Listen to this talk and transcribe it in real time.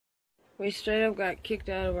We straight up got kicked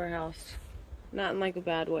out of our house. Not in like a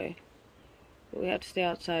bad way. But we had to stay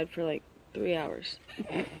outside for like 3 hours.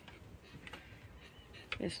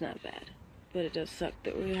 It's not bad. But it does suck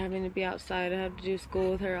that we're having to be outside. I have to do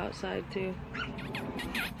school with her outside too.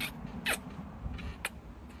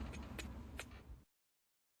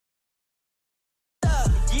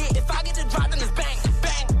 If I get the drop, then it's bang,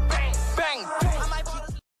 bang, bang, bang, bang. I might fall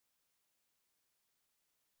asleep.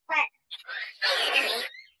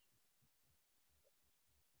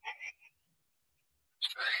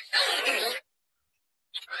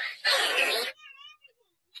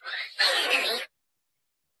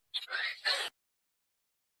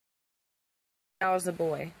 I was a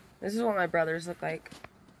boy. This is what my brothers look like.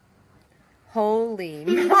 Holy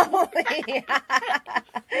moly.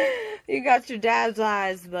 You got your dad's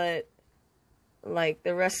eyes, but like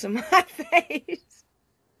the rest of my face.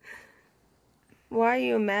 Why are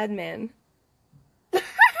you a madman?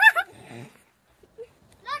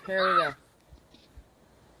 Here we go.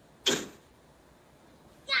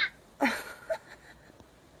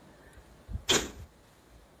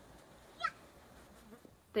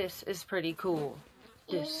 This is pretty cool.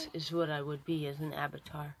 This is what I would be as an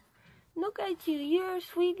avatar. Look at you, you're a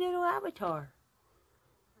sweet little avatar.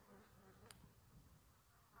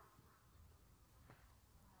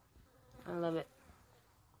 I love it.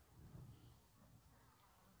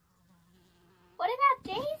 What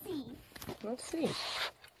about Daisy? Let's see.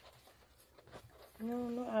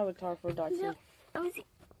 No avatar for Darcy. No, let me see.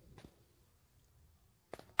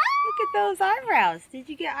 Look at those eyebrows. Did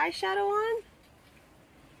you get eyeshadow on?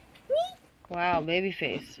 Me? Wow, baby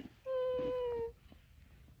face.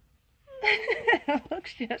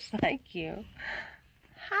 Looks just like you.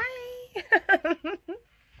 Hi.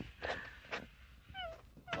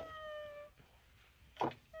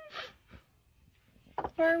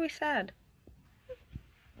 Why are we sad?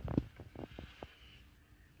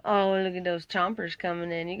 Oh, look at those chompers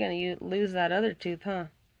coming in. You're gonna lose that other tooth, huh?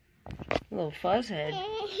 Little fuzz head.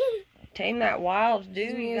 Tame that wild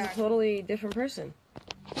dude. He is a totally different person.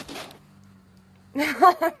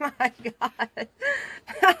 Oh my god.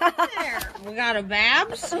 We got a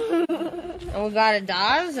Babs, and we got a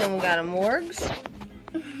Daz, and we got a Morgs,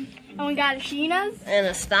 And we got a Sheena's. and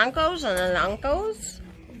a Stankos, and a Lankos.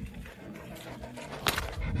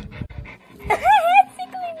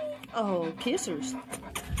 Oh, kissers.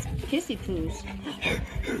 Kissy poos.